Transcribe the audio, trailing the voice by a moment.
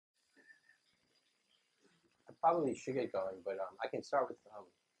probably should get going, but I can start with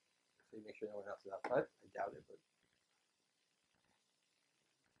make sure no one else is outside. I doubt it, but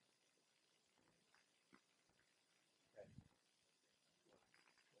okay.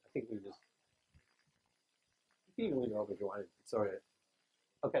 I think we just you can even leave it open if you wanted. It's all right.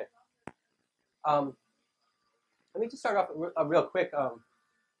 Okay. Um, Let me just start off real quick.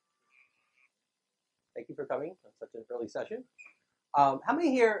 Thank you for coming on such an early session. How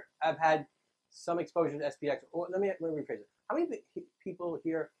many here have had some exposure to SPX? Or let me rephrase it. How many people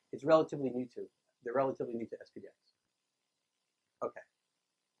here it's relatively new to? They're relatively new to SPX. Okay.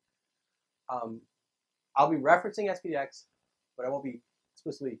 I'll be referencing SPX, but I won't be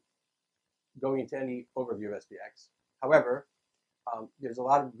explicitly going into any overview of SPX. However, there's a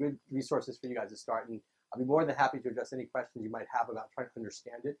lot of good resources for you guys to start, and I'll be more than happy to address any questions you might have about trying to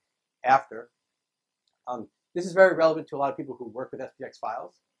understand it after. This is very relevant to a lot of people who work with SPX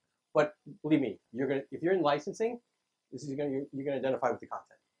files, but believe me, if you're in licensing, you're gonna identify with the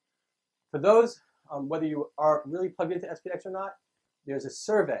content. For those, whether you are really plugged into SPX or not, there's a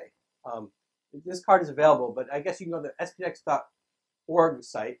survey. This card is available, but I guess you can go to the spx.org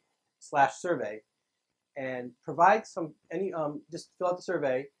site/survey and provide just fill out the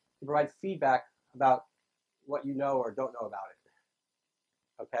survey to provide feedback about what you know or don't know about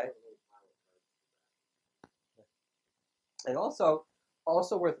it. Okay. And also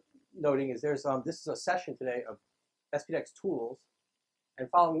worth noting is this is a session today of SPX tools, and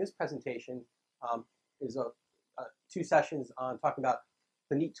following this presentation is two sessions on talking about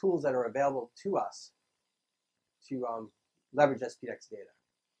the neat tools that are available to us to leverage SPX data.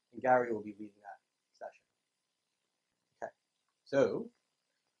 And Gary will be leading that session. Okay, so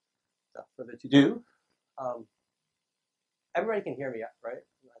without further ado, everybody can hear me, right?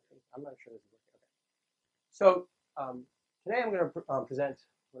 I'm not sure this is working. Okay. So today I'm going to present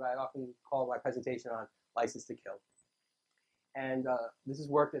what I often call my presentation on license to kill. And this is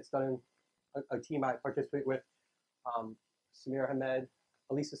work that's done in a team I participate with, Samir Ahmed,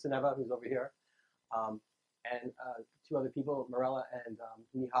 Elisa Sineva, who's over here, and two other people, Morella and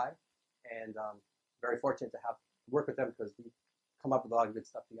Mihai. And very fortunate to have work with them because we come up with a lot of good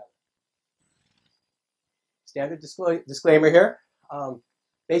stuff together. Standard disclaimer here.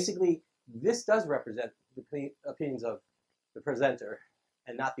 Basically, this does represent the opinions of the presenter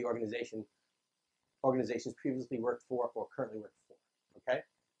and not the organizations previously worked for or currently work for. Okay?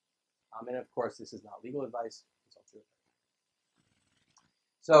 And of course, this is not legal advice.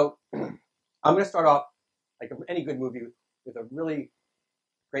 So I'm going to start off, like any good movie, with a really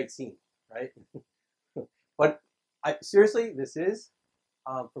great scene, right? But seriously, this is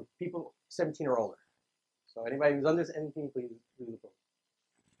for people 17 or older. So anybody who's under 17, please leave the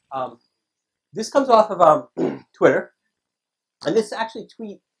room. This comes off of Twitter, and this actually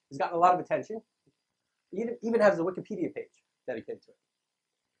tweet has gotten a lot of attention. It even has a Wikipedia page dedicated to it.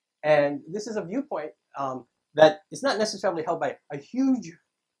 And this is a viewpoint that is not necessarily held by a huge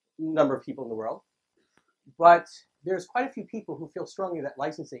number of people in the world, but there's quite a few people who feel strongly that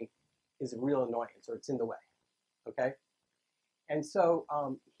licensing is a real annoyance or it's in the way. Okay? And so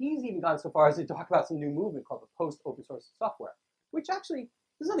he's even gone so far as to talk about some new movement called the post-open source software, which actually,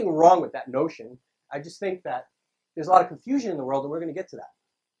 there's nothing wrong with that notion. I just think that there's a lot of confusion in the world, and we're going to get to that.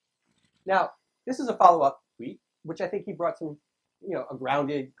 Now, this is a follow-up tweet, which I think he brought some, a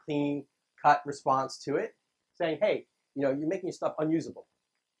grounded, clean cut response to it, saying, hey, you're making your stuff unusable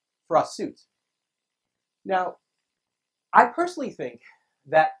for us suits. Now, I personally think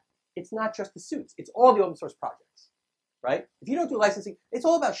that it's not just the suits, it's all the open source projects, right? If you don't do licensing, it's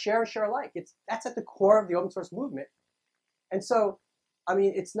all about share and share alike. That's at the core of the open source movement. And so, I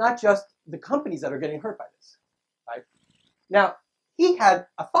mean, it's not just the companies that are getting hurt by this, right? Now, he had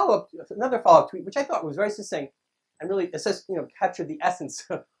another follow-up tweet, which I thought was very succinct and really captured the essence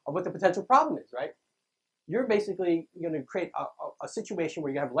of what the potential problem is, right? You're basically going to create a situation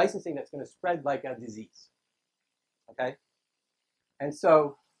where you have licensing that's going to spread like a disease, okay? And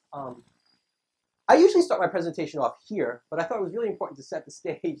so I usually start my presentation off here, but I thought it was really important to set the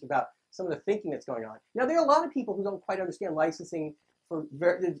stage about some of the thinking that's going on. Now, there are a lot of people who don't quite understand licensing.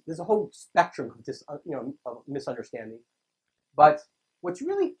 There's a whole spectrum of this, of misunderstanding. But what's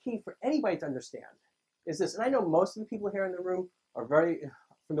really key for anybody to understand is this, and I know most of the people here in the room are very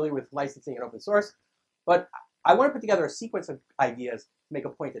familiar with licensing and open source, but I want to put together a sequence of ideas to make a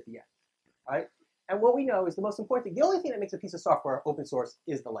point at the end, right? And what we know is the most important thing, the only thing that makes a piece of software open source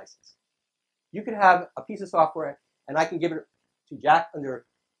is the license. You could have a piece of software, and I can give it to Jack under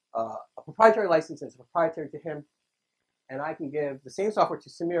a proprietary license, and it's proprietary to him, and I can give the same software to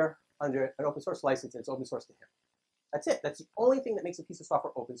Samir under an open source license, and it's open source to him. That's it. That's the only thing that makes a piece of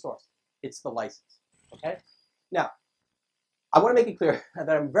software open source. It's the license, okay? Now, I want to make it clear that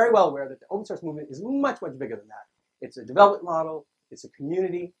I'm very well aware that the open source movement is much, much bigger than that. It's a development model, it's a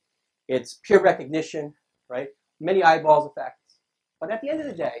community, it's peer recognition, right? Many eyeballs effects. But at the end of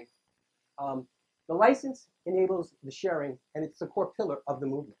the day, the license enables the sharing, and it's the core pillar of the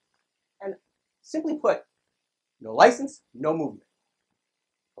movement. And simply put, no license, no movement.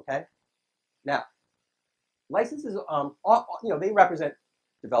 Okay? Now, licenses, they represent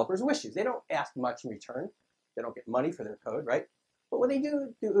developers' wishes. They don't ask much in return. They don't get money for their code, right? But what they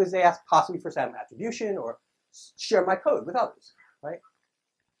do is they ask possibly for some attribution or share my code with others, right?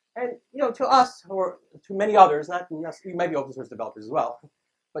 And to us or to many others, you might be open source developers as well,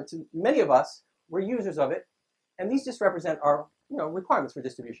 but to many of us, we're users of it, and these just represent our requirements for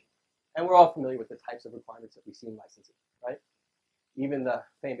distribution. And we're all familiar with the types of requirements that we see in licensing, right? Even the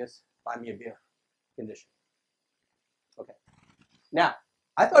famous buy me a beer condition. Okay. Now,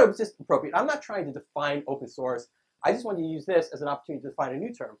 I thought it was just appropriate. I'm not trying to define open source. I just wanted to use this as an opportunity to define a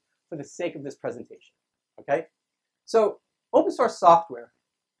new term for the sake of this presentation. Okay? So open source software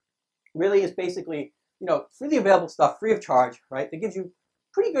really is basically, freely available stuff, free of charge, right? That gives you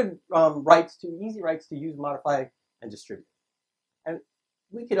pretty good easy rights to use, modify, and distribute. And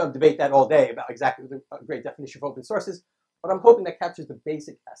we could debate that all day about exactly what the great definition of open source is, but I'm hoping that captures the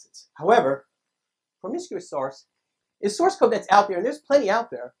basic essence. However, promiscuous source is source code that's out there, and there's plenty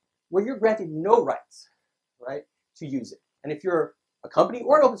out there, where you're granted no rights, right, to use it. And if you're a company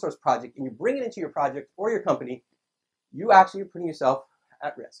or an open source project and you bring it into your project or your company, you actually are putting yourself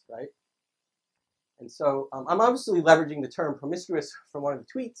at risk, right? And so I'm obviously leveraging the term promiscuous from one of the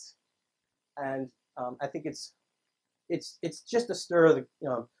tweets, and I think it's just a stir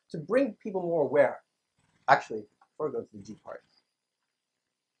to bring people more aware. Actually, before I go to the G part,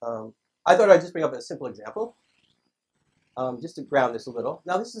 I thought I'd just bring up a simple example, just to ground this a little.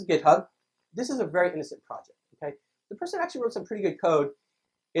 Now, this is GitHub. This is a very innocent project. Okay, the person actually wrote some pretty good code.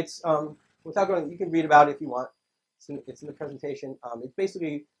 It's without going, you can read about it if you want. It's in the presentation. It's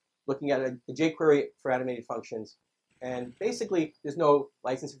basically looking at a jQuery for animated functions, and basically there's no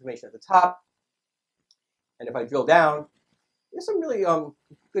license information at the top. And if I drill down, there's some really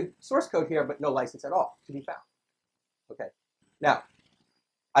good source code here, but no license at all to be found. Okay, now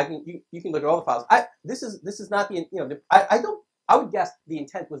you can look at all the files. This is not the I would guess the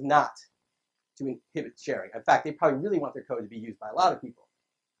intent was not to inhibit sharing. In fact, they probably really want their code to be used by a lot of people,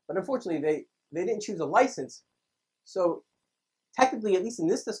 but unfortunately they didn't choose a license. So technically, at least in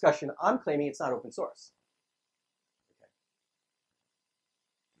this discussion, I'm claiming it's not open source. Okay.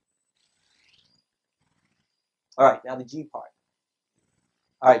 All right, now the G part.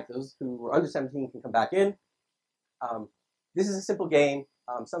 All right, those who were under 17 can come back in. This is a simple game.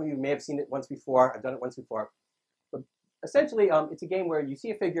 Some of you may have seen it once before. I've done it once before. But essentially, it's a game where you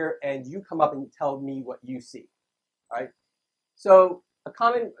see a figure and you come up and tell me what you see. All right? So a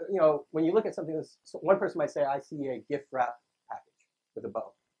common, when you look at something, one person might say, I see a gift wrap package with a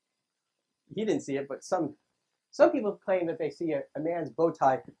bow. He didn't see it, but some people claim that they see a man's bow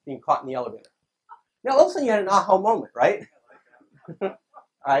tie being caught in the elevator. Now, all of a sudden, you had an aha moment, right? All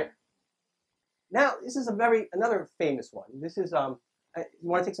right. Now, this is another famous one. This is, you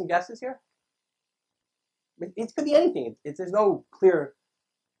want to take some guesses here? It could be anything. There's no clear,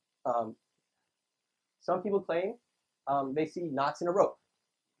 some people claim they see knots in a rope,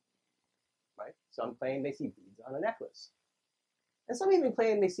 right? Some claim they see beads on a necklace. And some even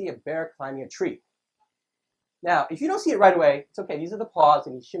claim they see a bear climbing a tree. Now, if you don't see it right away, it's okay. These are the paws,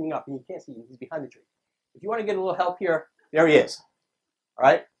 and he's shimmying up, and you can't see him. He's behind the tree. If you want to get a little help here, there he is. All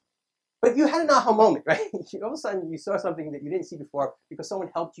right? But if you had an aha moment, right? All of a sudden, you saw something that you didn't see before because someone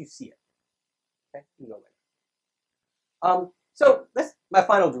helped you see it. Okay? You can go later. So that's my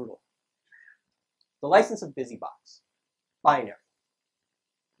final doodle. The license of BusyBox. Binary.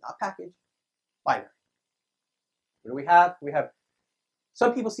 Not package. Binary. What do we have? We have,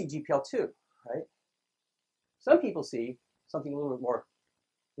 some people see GPL2, right? Some people see something a little bit more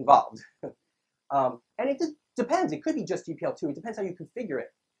involved. And it just depends. It could be just GPL2. It depends how you configure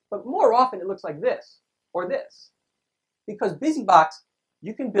it. But more often, it looks like this or this. Because BusyBox,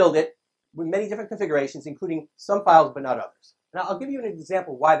 you can build it with many different configurations, including some files but not others. Now, I'll give you an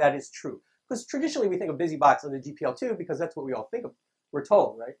example why that is true. Because traditionally, we think of BusyBox on the GPL2 because that's what we all think of. We're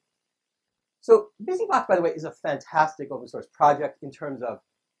told, right? So BusyBox, by the way, is a fantastic open source project in terms of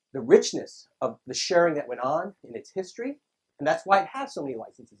the richness of the sharing that went on in its history. And that's why it has so many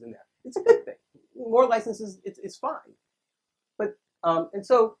licenses in there. It's a good thing. More licenses, it's fine. But, and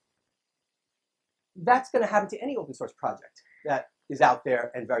so that's going to happen to any open source project that is out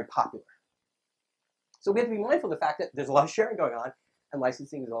there and very popular. So we have to be mindful of the fact that there's a lot of sharing going on, and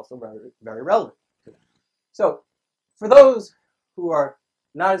licensing is also very, very relevant to that. So for those who are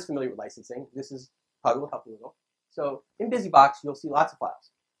not as familiar with licensing, this is probably will help a little. So in BusyBox, you'll see lots of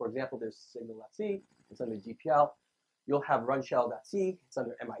files. For example, there's signal.c, it's under GPL. You'll have runshell.c, it's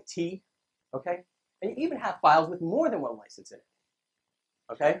under MIT, okay? And you even have files with more than one license in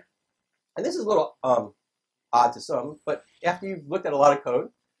it, okay? And this is a little odd to some, but after you've looked at a lot of code,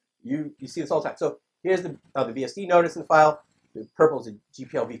 you see this all the time. So here's the BSD notice in the file. The purple is the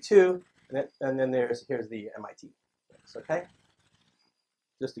GPL v2, and then here's the MIT. Okay,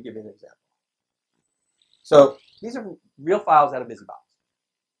 just to give you an example. So these are real files out of BusyBox.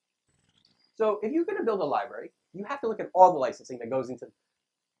 So if you're going to build a library, you have to look at all the licensing that goes into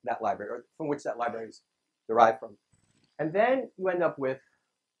that library, or from which that library is derived from. And then you end up with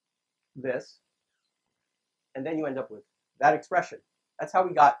this, and then you end up with that expression. That's how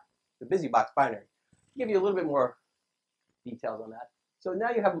we got the BusyBox binary. I'll give you a little bit more details on that. So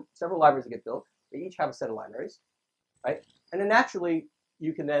now you have several libraries that get built. They each have a set of libraries, right? And then naturally,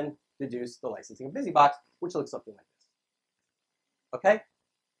 you can then deduce the licensing of BusyBox, which looks something like this. Okay?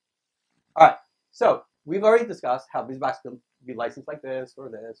 All right. So we've already discussed how BusyBox can be licensed like this, or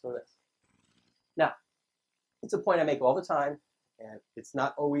this, or this. Now, it's a point I make all the time, and it's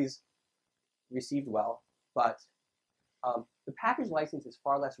not always received well, but the package license is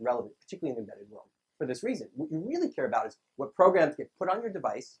far less relevant, particularly in the embedded world, for this reason. What you really care about is what programs get put on your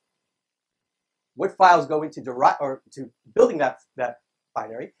device, what files go into building that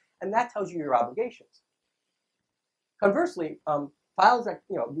binary, and that tells you your obligations. Conversely, files that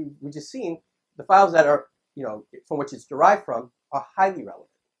we just seen, the files that are from which it's derived from are highly relevant,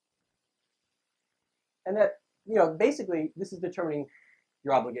 and that basically this is determining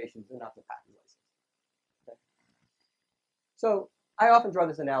your obligations and not the package license. Okay? So I often draw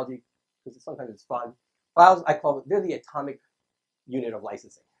this analogy because sometimes it's fun. Files, I call it, they're the atomic unit of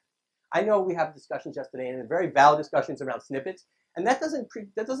licensing. I know we have discussions yesterday, and very valid discussions around snippets, and this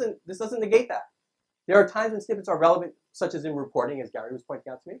doesn't negate that. There are times when snippets are relevant, such as in reporting, as Gary was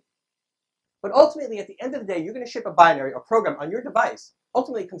pointing out to me. But ultimately, at the end of the day, you're going to ship a binary or program on your device.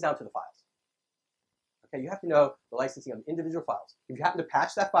 Ultimately, it comes down to the files. Okay, you have to know the licensing of the individual files. If you happen to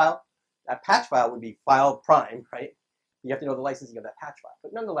patch that patch file would be file prime, right? You have to know the licensing of that patch file.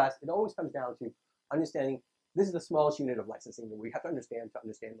 But nonetheless, it always comes down to understanding this is the smallest unit of licensing that we have to understand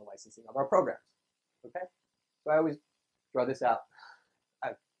the licensing of our programs. Okay? So I always draw this out.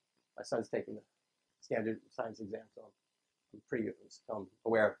 My son's taking the standard science exam, so I'm pretty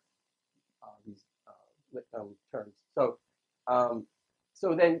aware of these terms.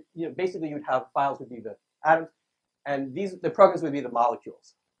 So then basically you'd have files would be the atoms, and the programs would be the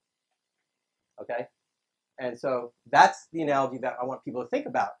molecules. Okay? And so that's the analogy that I want people to think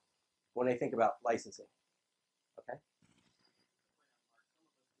about when they think about licensing. Okay?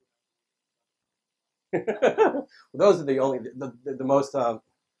 Well, those are the most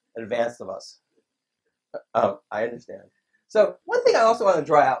advanced of us. I understand. So one thing I also want to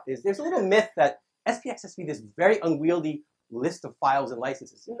draw out is there's a little myth that SPX has to be this very unwieldy list of files and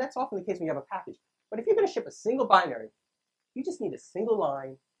licenses. And that's often the case when you have a package. But if you're going to ship a single binary, you just need a single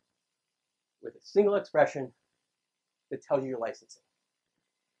line with a single expression that tells you your licensing.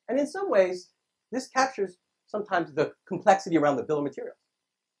 And in some ways, this captures sometimes the complexity around the bill of materials.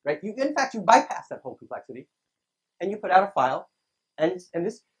 Right? In fact, you bypass that whole complexity, and you put out a file. And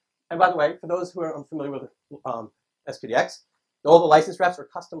by the way, for those who are unfamiliar with SPDX, all the license refs are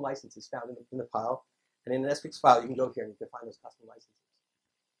custom licenses found in the file. And in an SPX file, you can go here and you can find those custom licenses.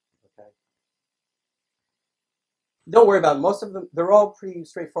 Okay. Don't worry about it. Most of them, they're all pretty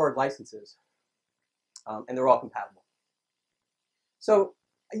straightforward licenses, and they're all compatible. So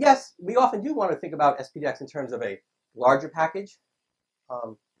yes, we often do want to think about SPDX in terms of a larger package.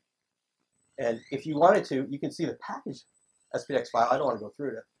 And if you wanted to, you can see the package SPDX file. I don't want to go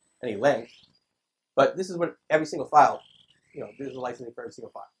through it at any length, but this is what every single file, this is the licensing for every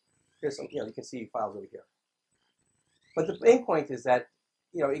single file. Here's some, you can see files over here. But the main point is that,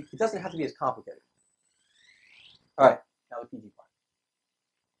 it doesn't have to be as complicated. All right, now the PG part.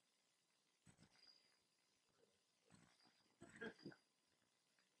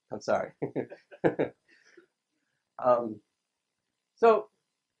 I'm sorry. So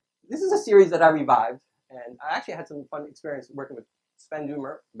this is a series that I revived, and I actually had some fun experience working with Sven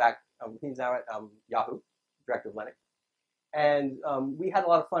Dumer back. He's now at Yahoo, director of Linux. And we had a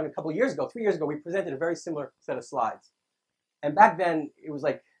lot of fun a couple of years ago. 3 years ago, we presented a very similar set of slides. And back then, it was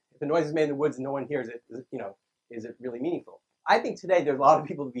like, if the noise is made in the woods and no one hears it, is it really meaningful? I think today there's a lot of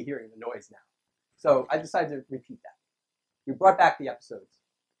people to be hearing the noise now. So I decided to repeat that. We brought back the episodes.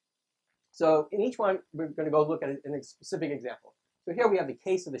 So in each one, we're going to go look at a specific example. So here we have the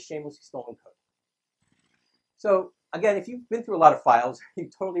case of the shamelessly stolen code. So again, if you've been through a lot of files, you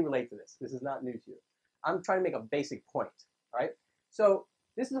totally relate to this. This is not new to you. I'm trying to make a basic point, all right? So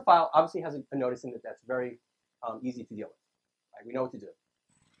this is a file, obviously has a notice in it that's very easy to deal with. Right? We know what to do.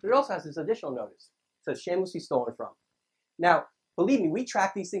 But it also has this additional notice. It says shamelessly stolen from. Now, believe me, we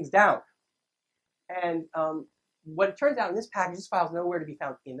track these things down. And what it turns out in this package, this file is nowhere to be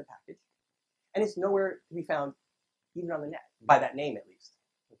found in the package. And it's nowhere to be found even on the net, by that name at least.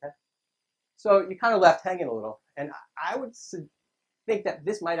 Okay? So you're kind of left hanging a little. And I would think that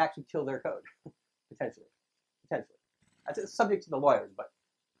this might actually kill their code, potentially. Potentially. That's subject to the lawyers, but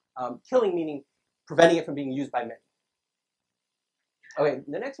killing meaning preventing it from being used by many. Okay,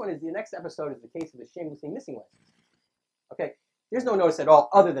 the next episode is the case of the shamelessly missing license. Okay, there's no notice at all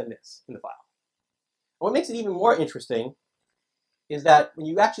other than this in the file. What makes it even more interesting is that when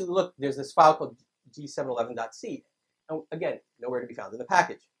you actually look, there's this file called g711.c. And again, nowhere to be found in the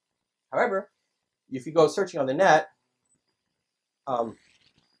package. However, if you go searching on the net,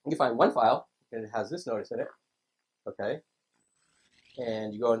 you find one file, and it has this notice in it. Okay.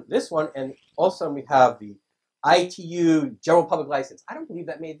 And you go in this one, and also we have the ITU General Public License. I don't believe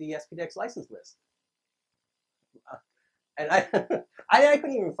that made the SPDX license list. And I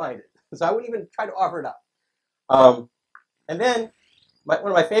couldn't even find it. So I wouldn't even try to offer it up. And then one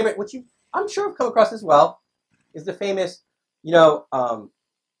of my favorite, which I'm sure have come across as well, is the famous,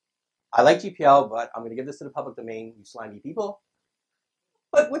 I like GPL, but I'm going to give this to the public domain, you slimy people.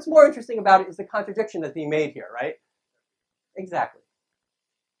 But what's more interesting about it is the contradiction that's being made here, right? Exactly.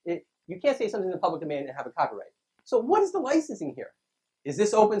 You can't say something in the public domain and have a copyright. So what is the licensing here? Is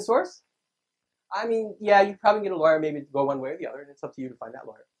this open source? I mean, yeah, you probably get a lawyer maybe to go one way or the other, and it's up to you to find that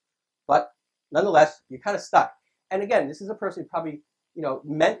lawyer. But nonetheless, you're kind of stuck. And again, this is a person who probably,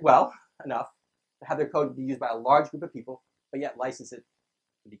 meant well enough to have their code be used by a large group of people, but yet license it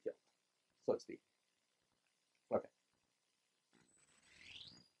to be killed, so to speak. Okay.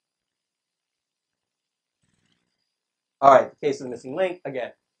 All right, the case of the missing link.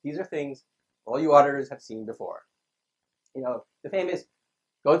 Again, these are things all you auditors have seen before. The famous,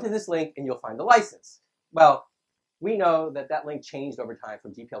 go to this link and you'll find the license. Well, we know that that link changed over time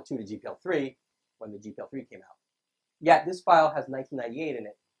from GPL2 to GPL3 when the GPL3 came out. Yet this file has 1998 in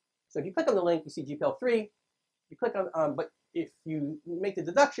it. So if you click on the link, you see GPL3. You click on, but if you make the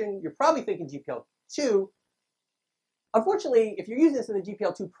deduction, you're probably thinking GPL2. Unfortunately, if you're using this in the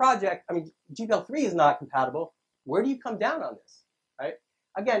GPL2 project, GPL3 is not compatible. Where do you come down on this, right?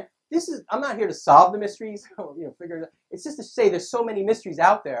 Again, I'm not here to solve the mysteries, figure it out. It's just to say there's so many mysteries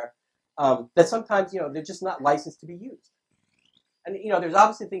out there that sometimes, they're just not licensed to be used. And, there's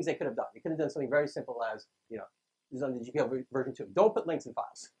obviously things they could have done. They could have done something very simple as, this is on the GPL version 2. Don't put links in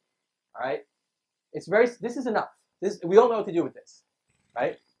files, all right? This is enough. We all know what to do with this,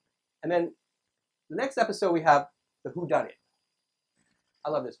 right? And then the next episode we have the whodunit. I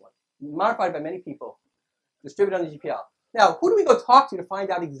love this one. Modified by many people, distributed on the GPL. Now, who do we go talk to find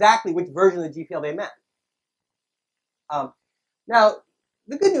out exactly which version of the GPL they meant? Now,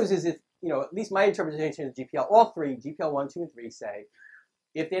 the good news is at least my interpretation of GPL, all three, GPL 1, 2, and 3 say,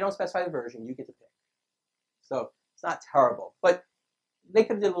 if they don't specify the version, you get to pick. So it's not terrible. But they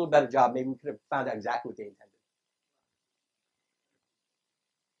could have did a little better job. Maybe we could have found out exactly what they intended.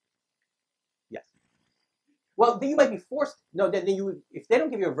 Yes. Well, then you might be forced. No, then if they don't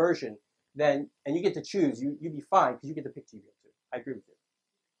give you a version, and you get to choose, you'd be fine because you get to pick GPL2. I agree with you.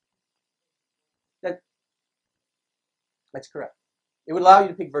 That's correct. It would allow you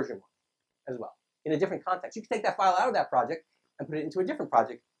to pick version 1 as well in a different context. You can take that file out of that project and put it into a different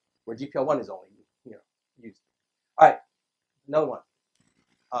project where GPL1 is only used. All right, another one.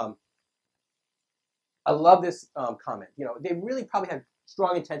 I love this comment. They really probably had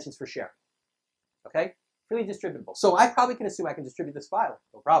strong intentions for sharing. Okay, freely distributable. So I probably can assume I can distribute this file,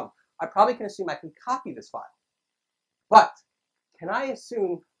 no problem. I probably can assume I can copy this file. But can I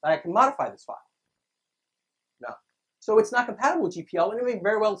assume that I can modify this file? No. So it's not compatible with GPL, and it may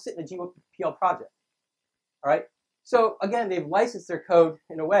very well sit in a GPL project. All right? So again, they've licensed their code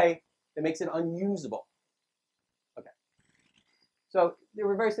in a way that makes it unusable. Okay. So there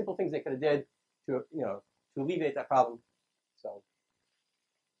were very simple things they could have did to alleviate that problem.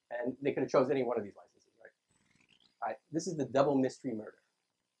 And they could have chosen any one of these licenses, right? All right. This is the double mystery murder.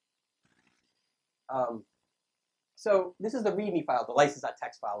 So this is the README file, the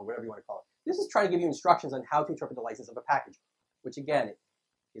license.txt file, or whatever you want to call it. This is trying to give you instructions on how to interpret the license of a package, which again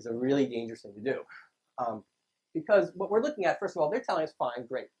is a really dangerous thing to do. Because what we're looking at, first of all, they're telling us, fine,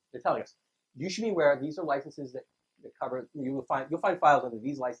 great. They're telling us, you should be aware these are licenses that cover, you'll find files under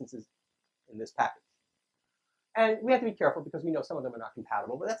these licenses in this package. And we have to be careful because we know some of them are not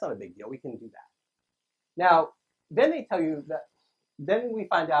compatible, but that's not a big deal. We can do that. Now, then they tell you that, then we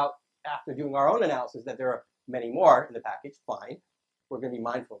find out after doing our own analysis that there are many more in the package. Fine. We're going to be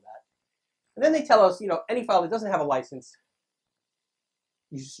mindful of that. And then they tell us, any file that doesn't have a license,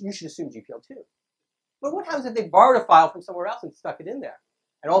 you should assume GPL2. But what happens if they borrowed a file from somewhere else and stuck it in there?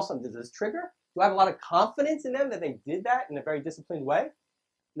 And all of a sudden, does this trigger? Do I have a lot of confidence in them that they did that in a very disciplined way?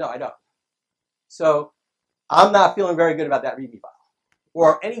 No, I don't. So I'm not feeling very good about that README file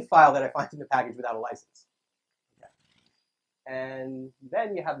or any file that I find in the package without a license. Okay. And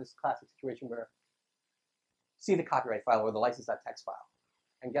then you have this classic situation where see the copyright file or the license.txt file.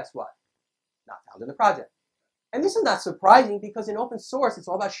 And guess what? Not found in the project. And this is not surprising because in open source, it's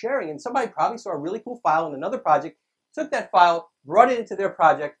all about sharing. And somebody probably saw a really cool file in another project, took that file, brought it into their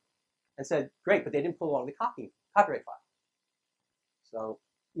project, and said, great, but they didn't pull along the copyright file. So,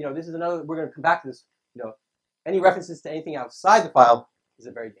 this is another, we're going to come back to this, any references to anything outside the file is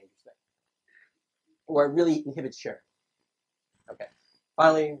a very dangerous thing. Or it really inhibits sharing. Okay.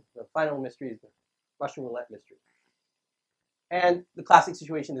 Finally, the final mystery is the Russian roulette mystery. And the classic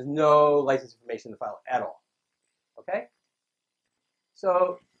situation is no license information in the file at all. Okay?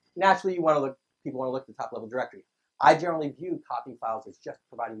 So naturally people want to look at the top level directory. I generally view copying files as just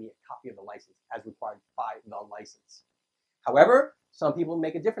providing me a copy of the license as required by the license. However, some people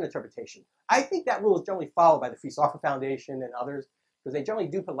make a different interpretation. I think that rule is generally followed by the Free Software Foundation and others, because they generally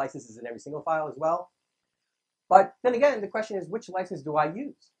do put licenses in every single file as well. But then again, the question is, which license do I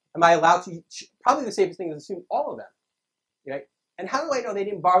use? Am I allowed to? Probably the safest thing is assume all of them. Right? And how do I know they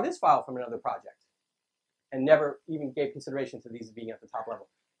didn't borrow this file from another project and never even gave consideration to these being at the top level?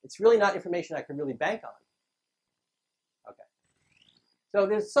 It's really not information I can really bank on. Okay. So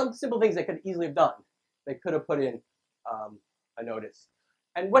there's some simple things they could easily have done. They could have put in a notice.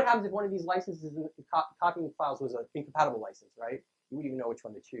 And what happens if one of these licenses in the copying files was an incompatible license, right? You wouldn't even know which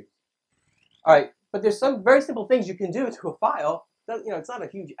one to choose. All right, but there's some very simple things you can do to a file. It's not a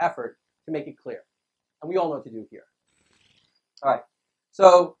huge effort to make it clear. And we all know what to do here. All right,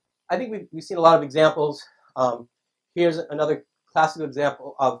 so I think we've seen a lot of examples. Here's another classical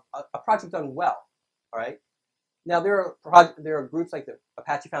example of a project done well. All right. Now there are groups like the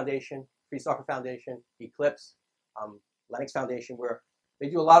Apache Foundation, Free Software Foundation, Eclipse, Linux Foundation, where they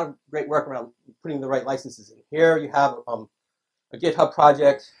do a lot of great work around putting the right licenses in. Here you have a GitHub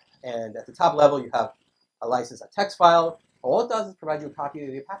project, and at the top level you have a license, a text file. All it does is provide you a copy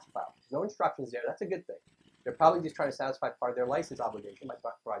of the Apache file. No instructions there. That's a good thing. They're probably just trying to satisfy part of their license obligation by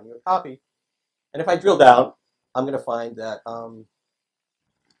providing you a copy. And if I drill down, I'm going to find that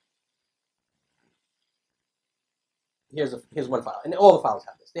here's one file, and all the files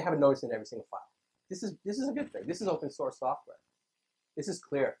have this. They have a notice in every single file. This is a good thing. This is open source software. This is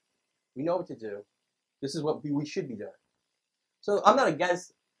clear. We know what to do. This is what we should be doing. So I'm not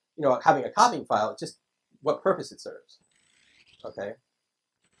against having a copying file. It's just what purpose it serves. Okay.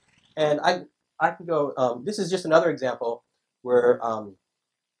 And I can go. This is just another example where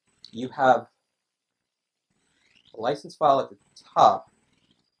you have a license file at the top,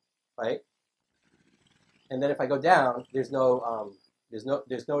 right? And then if I go down, there's no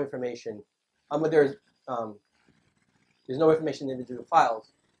information. There's no information in individual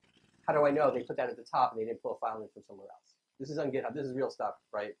files. How do I know they put that at the top and they didn't pull a file in from somewhere else? This is on GitHub. This is real stuff,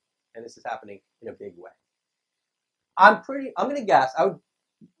 right? And this is happening in a big way. I'm going to guess. I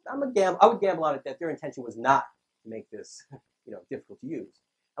would gamble on it that their intention was not to make this, difficult to use.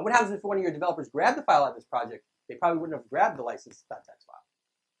 And what happens if one of your developers grabbed the file out of this project? They probably wouldn't have grabbed the license.txt file,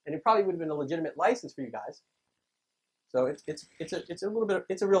 and it probably would have been a legitimate license for you guys. So it's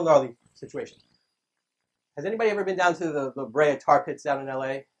a real gnarly situation. Has anybody ever been down to the La Brea tar pits down in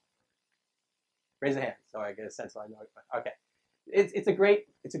LA? Raise a hand so I get a sense. So I know. Okay, it's a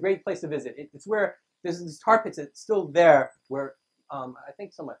great place to visit. It's where there's these tar pits that's still there, where I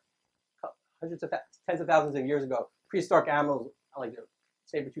think tens of thousands of years ago, prehistoric animals like the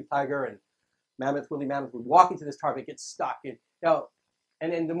saber-toothed tiger and woolly mammoth would walk into this tar pit, get stuck,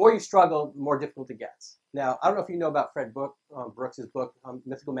 and the more you struggle, the more difficult it gets. Now, I don't know if you know about Fred Brooks's book,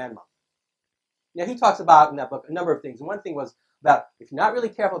 Mythical Man Monk. Now, he talks about in that book a number of things. And one thing was about if you're not really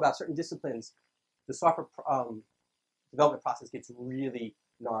careful about certain disciplines, the software development process gets really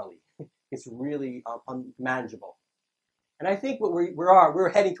gnarly. It's really unmanageable. And I think what we're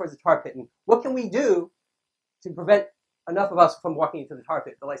heading towards the tar pit. And what can we do to prevent enough of us from walking into the tar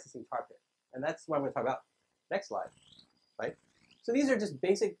pit, the licensing tar pit? And that's what I'm going to talk about. Next slide, right? So these are just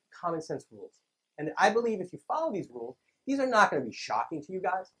basic common sense rules. And I believe if you follow these rules, these are not going to be shocking to you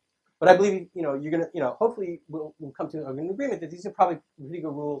guys. But I believe, you're going to, hopefully we'll come to an agreement that these are probably pretty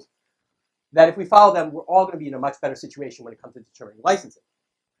good rules that if we follow them, we're all going to be in a much better situation when it comes to determining licensing.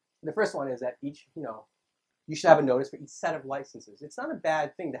 The first one is that each you should have a notice for each set of licenses. It's not a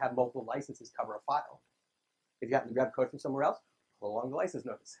bad thing to have multiple licenses cover a file. If you happen to grab code from somewhere else, pull along the license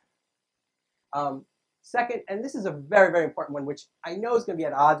notice. Second, and this is a very, very important one, which I know is going to be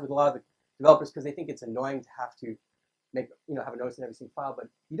at odds with a lot of the developers because they think it's annoying to have to make, have a notice in every single file, but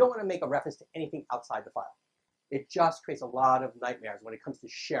you don't want to make a reference to anything outside the file. It just creates a lot of nightmares when it comes to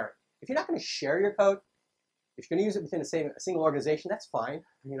sharing. If you're not going to share your code, if you're going to use it within a single organization, that's fine,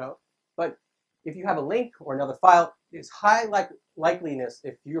 But if you have a link or another file, there's high likeliness,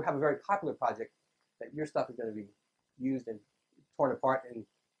 if you have a very popular project, that your stuff is going to be used and torn apart and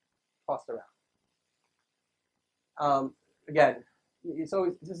tossed around. Again,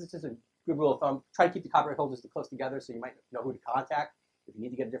 so this is just a good rule of thumb. Try to keep the copyright holders close together so you might know who to contact if you need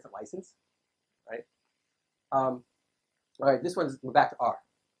to get a different license, right? All right, this one's, we're back to R.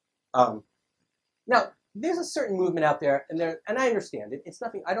 Now, there's a certain movement out there, and I understand it. It's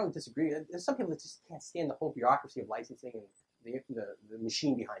nothing, I don't disagree. There's some people that just can't stand the whole bureaucracy of licensing and the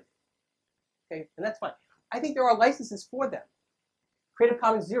machine behind it. Okay, and that's fine. I think there are licenses for them. Creative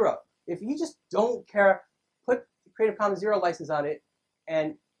Commons 0. If you just don't care, put Creative Commons 0 license on it,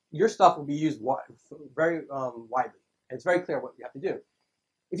 and your stuff will be used very widely. And it's very clear what you have to do.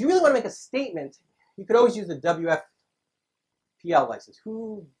 If you really want to make a statement, you could always use the WFPL license.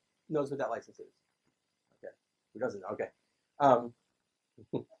 Who knows what that license is? Okay, who doesn't? Okay.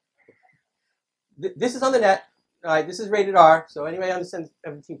 This is on the net. All right, this is rated R. So anybody under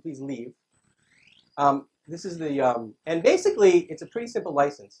 17, please leave. This is the and basically it's a pretty simple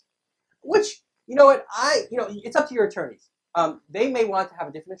license, which it's up to your attorneys. They may want to have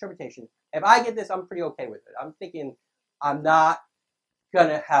a different interpretation. If I get this, I'm pretty okay with it. I'm thinking I'm not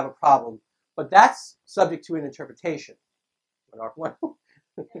gonna have a problem, but that's subject to an interpretation.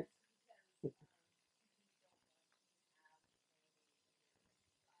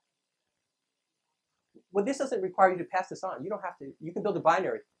 Well, this doesn't require you to pass this on. You don't have to. You can build a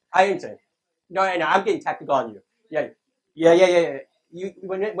binary. I understand. No, I'm getting technical on you. Yeah.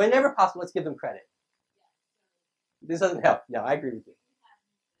 Whenever possible, let's give them credit. This doesn't help. No, I agree with you.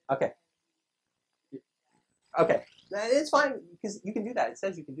 Okay. Okay. It's fine because you can do that. It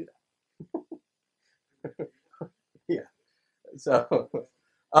says you can do that. Yeah. So,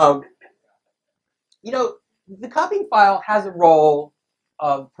 the copying file has a role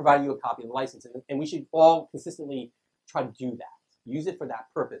of providing you a copy of the license, and we should all consistently try to do that. Use it for that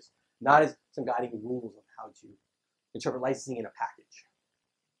purpose, not as some guiding rules of how to interpret licensing in a package.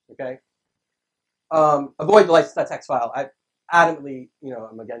 Okay. Avoid the license.txt file. I adamantly,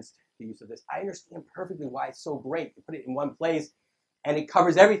 I'm against the use of this. I understand perfectly why it's so great to put it in one place and it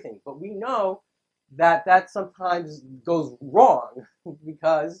covers everything. But we know that sometimes goes wrong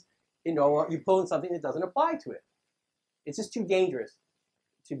because, you pull in something that doesn't apply to it. It's just too dangerous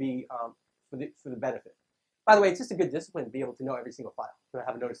to be for the benefit. By the way, it's just a good discipline to be able to know every single file, to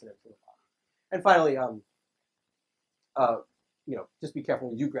have a notice in every single file. And finally, just be careful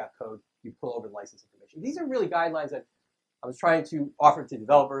when you do grab code, you pull over the license information. These are really guidelines that I was trying to offer to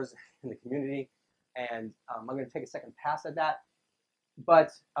developers in the community, and I'm going to take a second pass at that.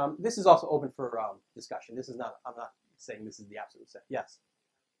 But this is also open for discussion. This is not, I'm not saying this is the absolute set. Yes?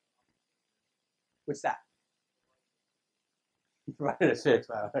 What's that? Provided a 6.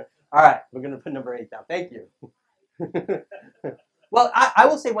 All right, we're going to put number 8 down. Thank you. Well, I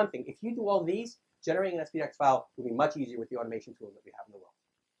will say one thing. If you do all these, generating an SPDX file will be much easier with the automation tools that we have in the world.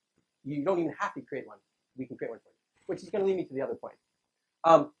 You don't even have to create one. We can create one for you, which is going to lead me to the other point.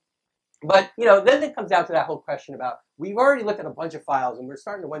 But then it comes down to that whole question about, we've already looked at a bunch of files, and we're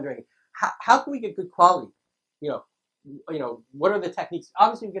starting to wondering, how can we get good quality? What are the techniques?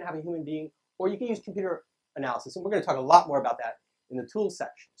 Obviously, you can have a human being, or you can use computer analysis, and we're going to talk a lot more about that in the tools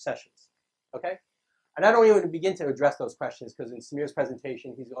sessions. Okay? And I don't even begin to address those questions because in Samir's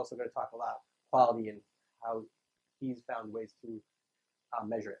presentation, he's also going to talk about quality and how he's found ways to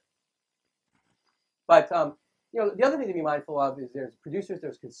measure it. But the other thing to be mindful of is there's producers,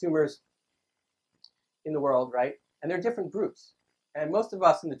 there's consumers in the world, right? And there are different groups. And most of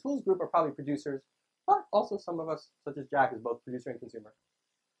us in the tools group are probably producers, but also some of us, such as Jack, is both producer and consumer.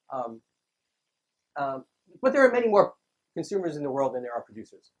 But there are many more consumers in the world than there are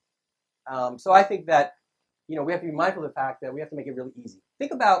producers. So I think that we have to be mindful of the fact that we have to make it really easy.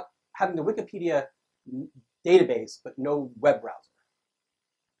 Think about having the Wikipedia database but no web browser,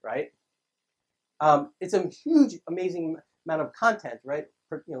 right? It's a huge, amazing amount of content, right?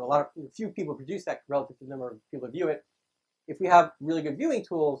 Few people produce that relative to the number of people who view it. If we have really good viewing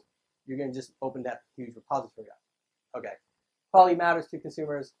tools, you're going to just open that huge repository up. Okay, quality matters to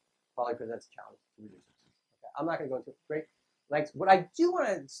consumers. Quality presents a challenge to producers. Okay. I'm not going to go into great lengths. What I do want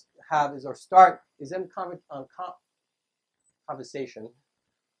to have is, or start, is them conversation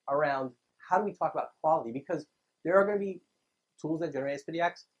around how do we talk about quality, because there are going to be tools that generate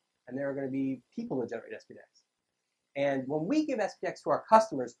SPDX, and there are going to be people that generate SPDX. And when we give SPDX to our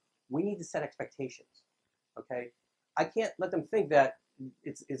customers, we need to set expectations. Okay, I can't let them think that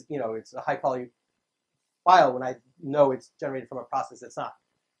it's a high quality file when I know it's generated from a process that's not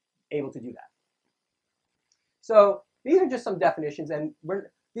able to do that. So these are just some definitions, and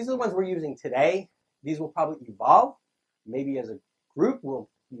these are the ones we're using today. These will probably evolve. Maybe as a group we'll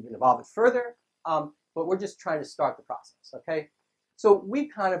even evolve it further, but we're just trying to start the process. Okay, so we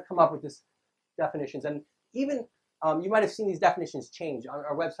kind of come up with these definitions, and even you might have seen these definitions change. On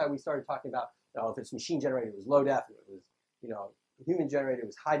our website we started talking about, if it's machine generated, it was low def. If it was human generated, it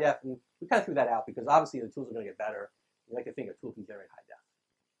was high def, and we kind of threw that out because obviously the tools are going to get better. We like to think a tool can generate high def.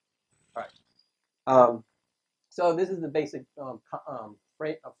 All right. So this is the basic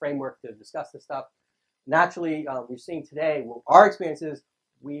framework to discuss this stuff. Naturally, we're seeing today, our experiences,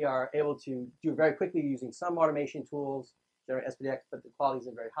 we are able to do it very quickly using some automation tools, generate SPDX, but the quality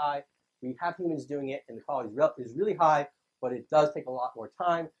isn't very high. We have humans doing it, and the quality is really high, but it does take a lot more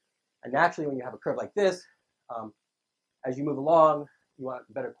time. And naturally, when you have a curve like this, as you move along, you want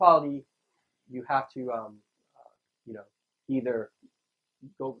better quality. You have to, either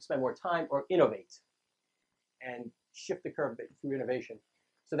go spend more time or innovate and shift the curve through innovation,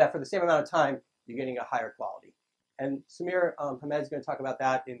 so that for the same amount of time, you're getting a higher quality. And Samir Hamed is going to talk about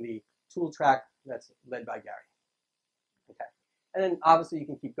that in the tool track that's led by Gary. Okay, and then obviously you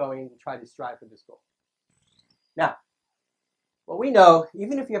can keep going and try to strive for this goal. Now, what we know,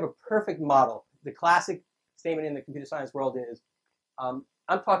 even if you have a perfect model, the classic statement in the computer science world is, I'm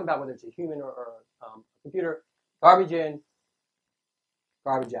talking about whether it's a human or a computer, garbage in,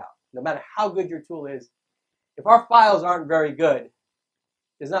 garbage out. No matter how good your tool is, if our files aren't very good,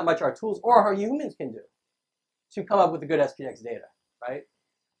 there's not much our tools or our humans can do to come up with the good SPDX data, right?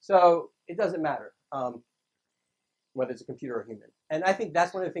 So it doesn't matter whether it's a computer or a human. And I think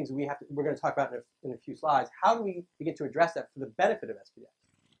that's one of the things we're going to talk about in a few slides. How do we begin to address that for the benefit of SPDX?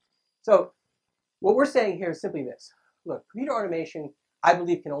 So what we're saying here is simply this. Look, computer automation, I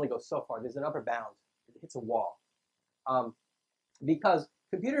believe, can only go so far. There's an upper bound. It hits a wall. Because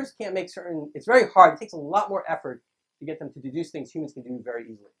computers can't make certain, it's very hard. It takes a lot more effort to get them to deduce things humans can do very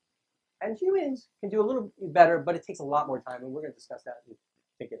easily. And humans can do a little better, but it takes a lot more time, and we're going to discuss that in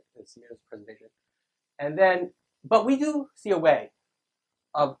Samir's presentation. And then, but we do see a way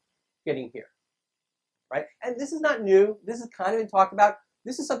of getting here, right? And this is not new. This is kind of been talked about.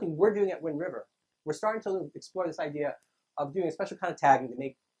 This is something we're doing at Wind River. We're starting to explore this idea of doing a special kind of tagging to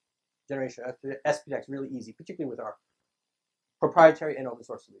make generation of SPDX really easy, particularly with our proprietary and open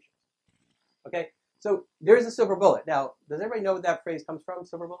source solutions. Okay, so there's a silver bullet. Now, does everybody know what that phrase comes from,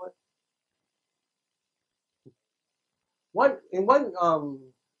 silver bullet? One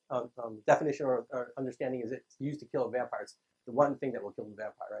definition or understanding is it's used to kill a vampire. It's the one thing that will kill the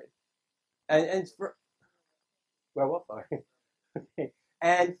vampire, right? And it's for werewolf. Okay.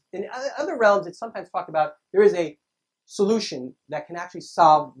 And in other realms, it's sometimes talked about there is a solution that can actually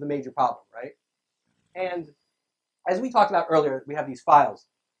solve the major problem, right? And as we talked about earlier, we have these files.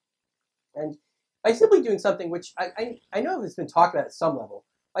 And by simply doing something, which I know it's been talked about at some level,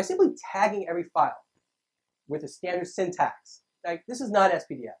 by simply tagging every file with a standard syntax, like this is not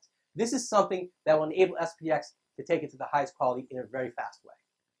SPDX. This is something that will enable SPDX to take it to the highest quality in a very fast way.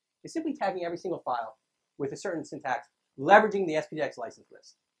 It's simply tagging every single file with a certain syntax, leveraging the SPDX license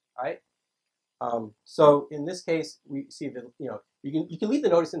list. All right. So in this case, we see that you can leave the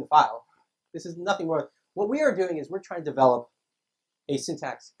notice in the file. This is nothing more. What we are doing is we're trying to develop a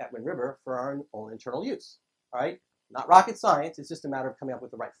syntax at Wind River for our own internal use. All right. Not rocket science. It's just a matter of coming up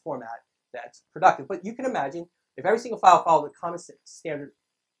with the right format that's productive. But you can imagine if every single file followed the common standard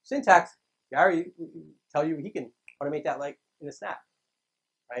syntax, Gary tell you he can automate that like in a snap,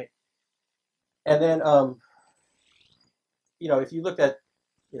 right? And then, if you looked at,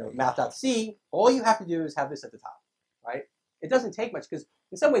 math.c, all you have to do is have this at the top, right? It doesn't take much because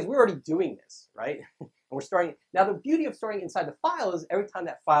in some ways we're already doing this, right? And we're storing. Now the beauty of storing inside the file is every time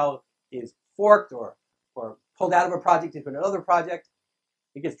that file is forked or pulled out of a project into another project,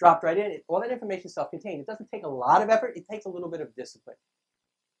 it gets dropped right in. All that information is self-contained. It doesn't take a lot of effort. It takes a little bit of discipline.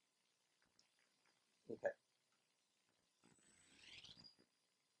 Okay.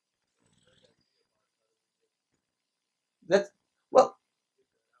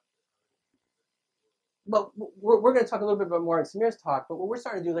 Well, we're going to talk a little bit more in Samir's talk, but what we're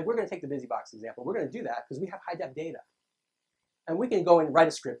starting to do, like we're going to take the BusyBox example. We're going to do that because we have high-def data. And we can go and write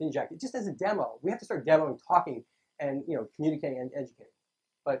a script, inject it, just as a demo. We have to start demoing, talking, and communicating and educating.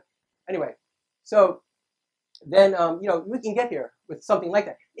 But Anyway, so then we can get here with something like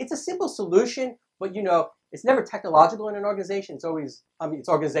that. It's a simple solution, but it's never technological in an organization. It's always, it's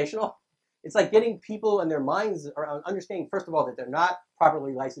organizational. It's like getting people and their minds around understanding, first of all, that they're not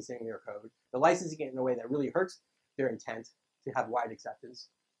properly licensing their code. They're licensing it in a way that really hurts their intent to have wide acceptance.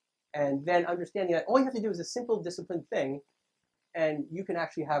 And then understanding that all you have to do is a simple disciplined thing, and you can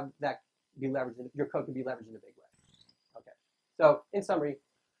actually have that be leveraged, your code can be leveraged in a big way. Okay. So in summary,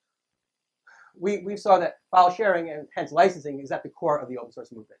 we saw that file sharing and hence licensing is at the core of the open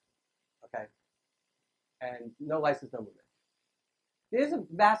source movement. Okay. And no license, no movement. There's a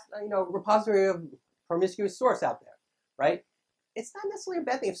vast, repository of promiscuous source out there, right? It's not necessarily a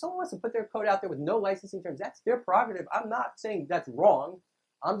bad thing. If someone wants to put their code out there with no licensing terms, that's their prerogative. I'm not saying that's wrong.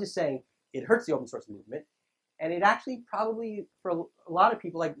 I'm just saying it hurts the open source movement. And it actually probably, for a lot of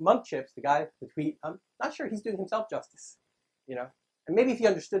people, like Monk Chips, the guy, the tweet, I'm not sure he's doing himself justice, And maybe if he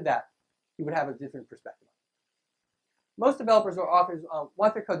understood that, he would have a different perspective. Most developers or authors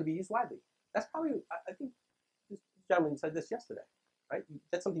want their code to be used widely. That's probably, I think this gentleman said this yesterday, right?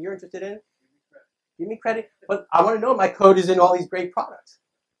 That's something you're interested in? Give me credit, but I want to know my code is in all these great products,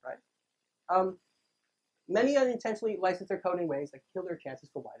 right? Many unintentionally license their code in ways that kill their chances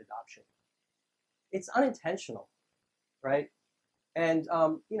for wide adoption. It's unintentional, right? And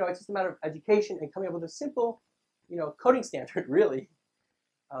it's just a matter of education and coming up with a simple, coding standard, really,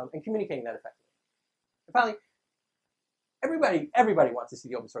 and communicating that effectively. And finally, everybody wants to see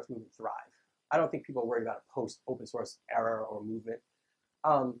the open source movement thrive. I don't think people are worried about a post-open source era or movement.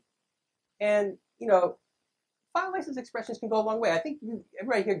 And file license expressions can go a long way. I think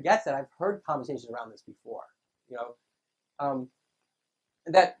everybody here gets that. I've heard conversations around this before.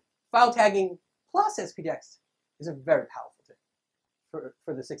 That file tagging plus SPDX is a very powerful thing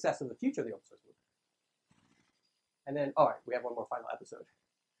for the success of the future of the open source movement. And then, all right, we have one more final episode.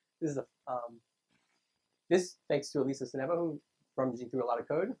 This is this thanks to Elisa Sineva, who rummaging through a lot of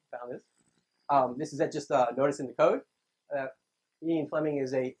code, found this. This is just a notice in the code. Ian Fleming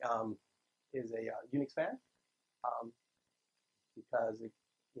is a Unix fan because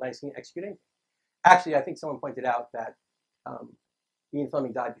Linux can execute anything. Actually, I think someone pointed out that Ian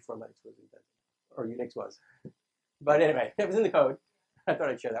Fleming died before Linux was invented, or Unix was. But anyway, it was in the code. I thought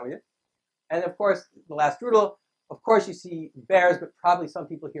I'd share that with you. And of course, the last doodle, of course you see bears, but probably some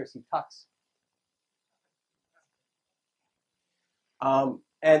people here see tucks.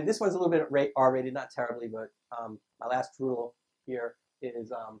 And this one's a little bit R-rated, not terribly, but my last doodle here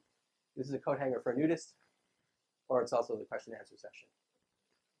is this is a coat hanger for a nudist, or it's also the question and answer session.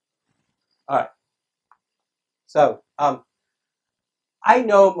 All right. So I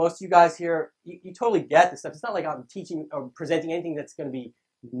know most of you guys here, you totally get this stuff. It's not like I'm teaching or presenting anything that's going to be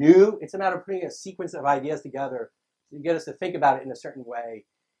new. It's a matter of putting a sequence of ideas together to get us to think about it in a certain way.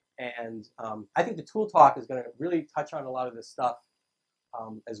 And I think the tool talk is going to really touch on a lot of this stuff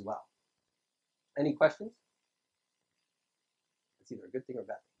as well. Any questions? It's either a good thing or a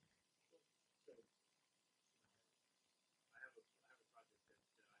bad thing.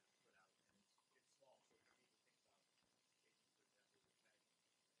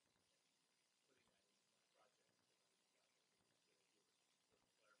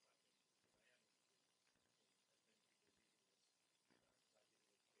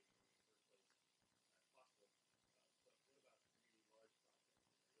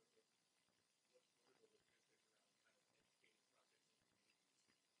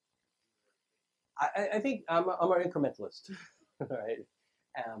 I think I'm an incrementalist, right?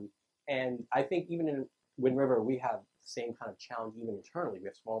 And I think even in Wind River, we have the same kind of challenge even internally. We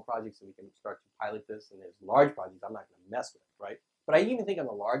have small projects and we can start to pilot this, and there's large projects I'm not going to mess with, right? But I even think on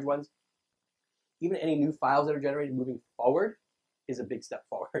the large ones, even any new files that are generated moving forward is a big step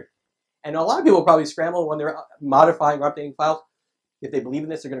forward. And a lot of people probably scramble when they're modifying or updating files. If they believe in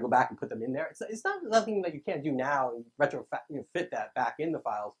this, they're going to go back and put them in there. It's not nothing that you can't do now and fit that back in the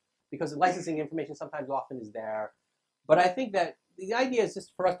files, because the licensing information sometimes often is there. But I think that the idea is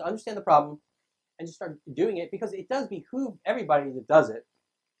just for us to understand the problem and just start doing it, because it does behoove everybody that does it.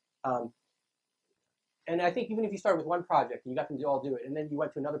 And I think even if you start with one project and you got them to all do it, and then you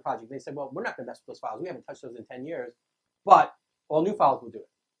went to another project, and they said, well, we're not going to mess with those files. We haven't touched those in 10 years, but all new files will do it.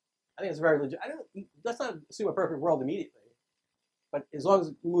 I think it's very legit. Let's not assume a perfect world immediately. But as long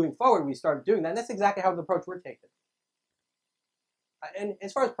as moving forward we start doing that, and that's exactly how the approach we're taking. And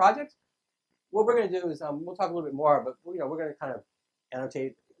as far as projects, what we're going to do is we'll talk a little bit more, but we're going to kind of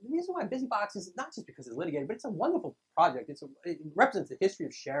annotate. The reason why BusyBox is not just because it's litigated, but it's a wonderful project. It represents the history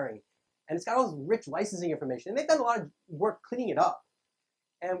of sharing, and it's got all this rich licensing information. And they've done a lot of work cleaning it up.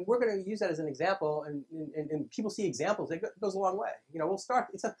 and we're going to use that as an example, and people see examples. It goes a long way. We'll start.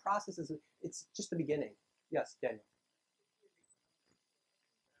 It's a process. It's just the beginning. Yes, Daniel.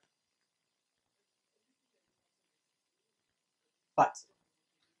 But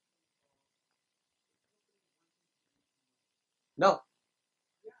no,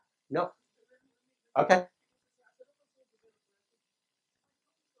 no. Okay,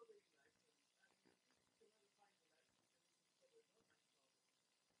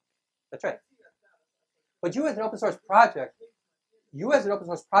 that's right. But you as an open source project,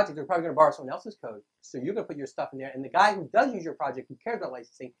 are probably going to borrow someone else's code. So you're going to put your stuff in there, and the guy who does use your project, who cares about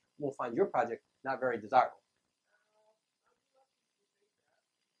licensing, will find your project not very desirable.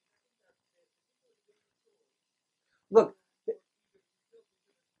 Look,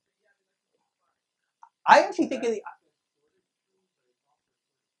 I actually think in the,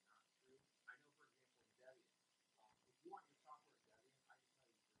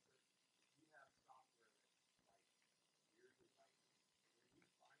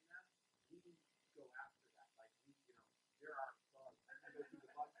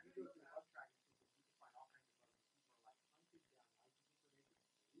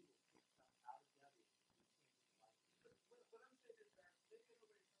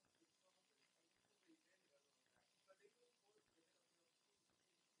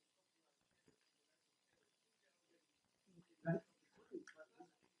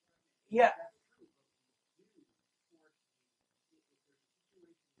 yeah,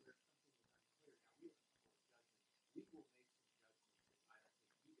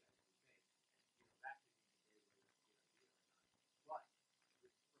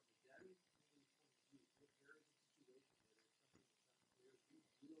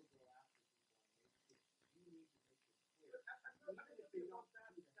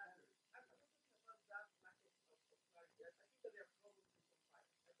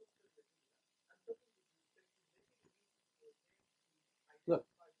 look,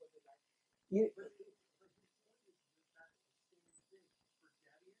 you,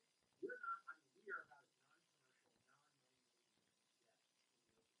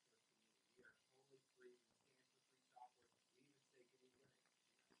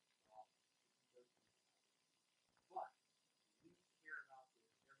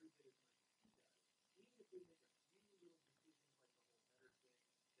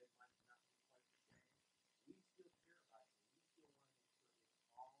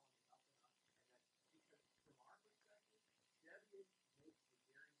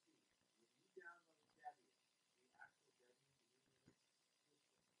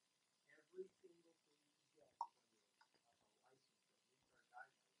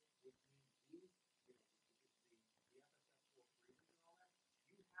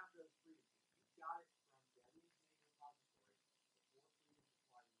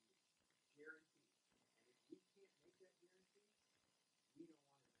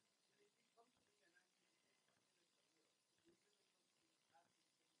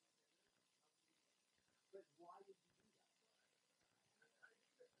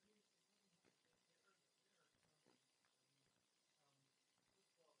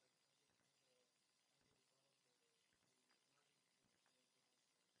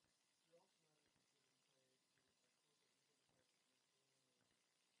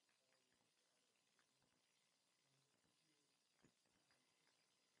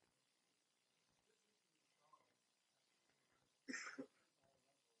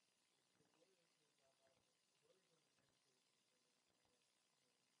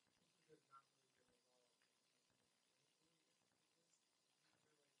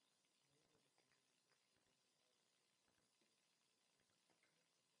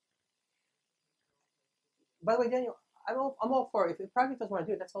 by the way, Daniel, I'm all for it. If the project doesn't want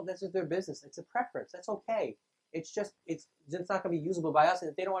to do it, that's all. That's just their business. It's a preference. That's okay. It's not going to be usable by us,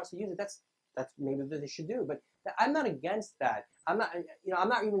 and if they don't want us to use it, that's maybe what they should do. But I'm not against that. I'm not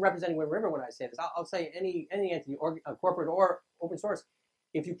even representing Wind River when I say this. I'll say any entity, or corporate or open source,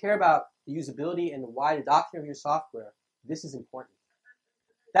 if you care about the usability and the wide adoption of your software, this is important.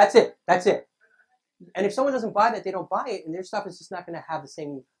 That's it. That's it. And if someone doesn't buy that, they don't buy it, and their stuff is just not going to have the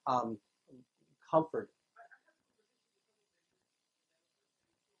same comfort.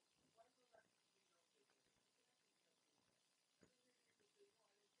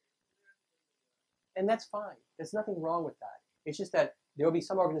 And that's fine. There's nothing wrong with that. It's just that there will be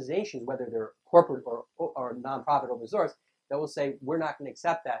some organizations, whether they're corporate or nonprofit open source, that will say we're not going to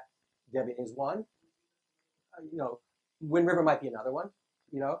accept that. Debian is one. You know, Wind River might be another one.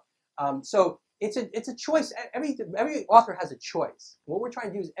 You know, so it's a choice. Every author has a choice. What we're trying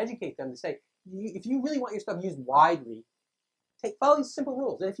to do is educate them to say, if you really want your stuff used widely, follow these simple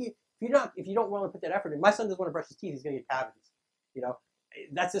rules. And if you don't want to put that effort in, my son doesn't want to brush his teeth, he's going to get cavities. You know,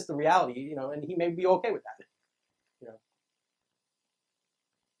 that's just the reality. You know, and he may be okay with that. You know.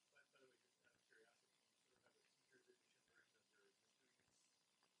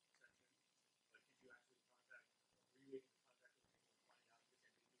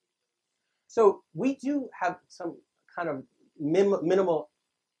 So we do have some kind of minimal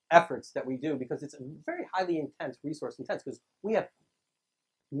efforts that we do because it's a very highly intense, resource intense, because we have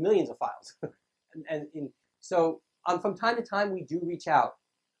millions of files. So from time to time we do reach out,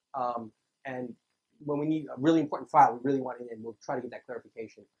 and when we need a really important file, we really want it in, we'll try to get that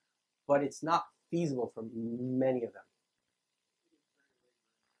clarification. But it's not feasible for many of them.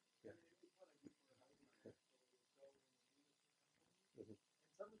 Yeah. Mhm.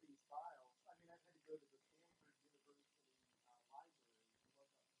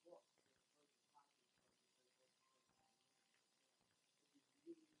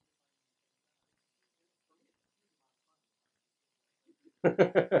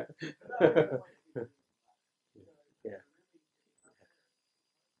 Yeah.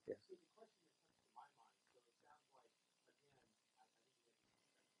 Yeah.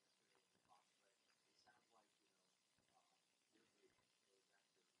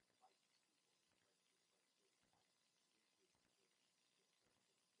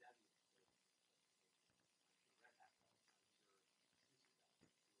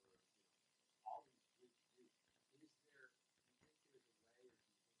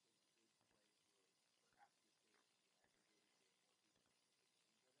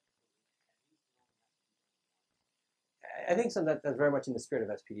 I think some that's very much in the spirit of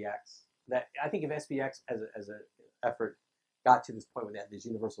SPDX. That I think if SPDX as a effort got to this point where they had this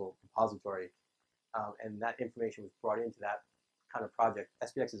universal repository, and that information was brought into that kind of project,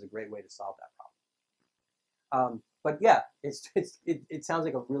 SPDX is a great way to solve that problem. But yeah, it sounds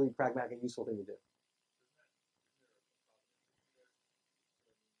like a really pragmatic and useful thing to do.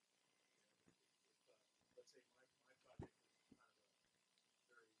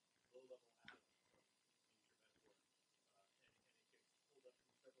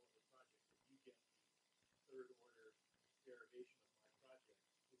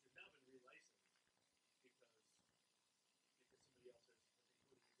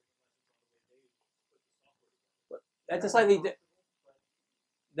 That's a slightly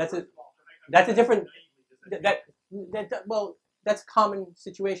that's a that's a different that well that's a common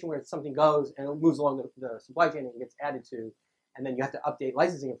situation where something goes and it moves along the supply chain and gets added to, and then you have to update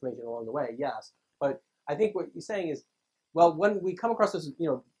licensing information along the way. Yes, but I think what you're saying is, well, when we come across those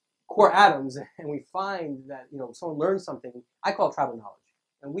core atoms and we find that someone learns something, I call it tribal knowledge,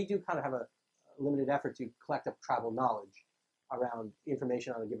 and we do kind of have a limited effort to collect up tribal knowledge around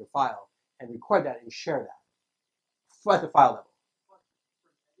information on a given file and record that and share that at the file level.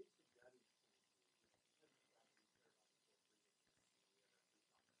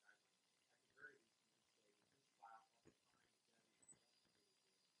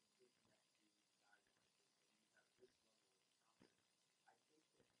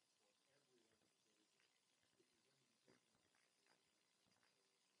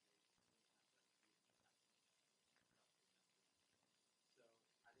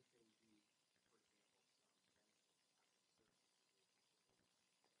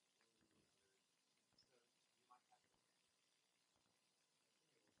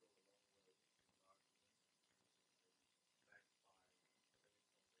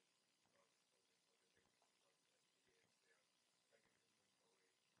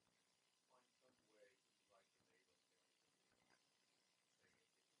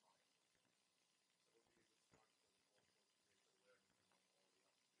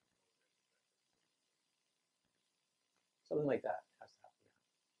 Something like that has to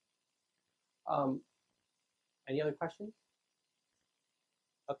happen. Any other questions?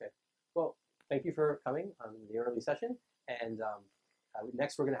 Okay. Well, thank you for coming on the early session. And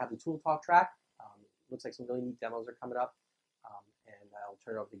next, we're going to have the tool talk track. Looks like some really neat demos are coming up. And I'll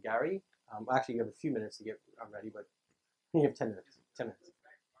turn it over to Gary. Actually, you have a few minutes to get ready, but you have 10 minutes. 10 minutes.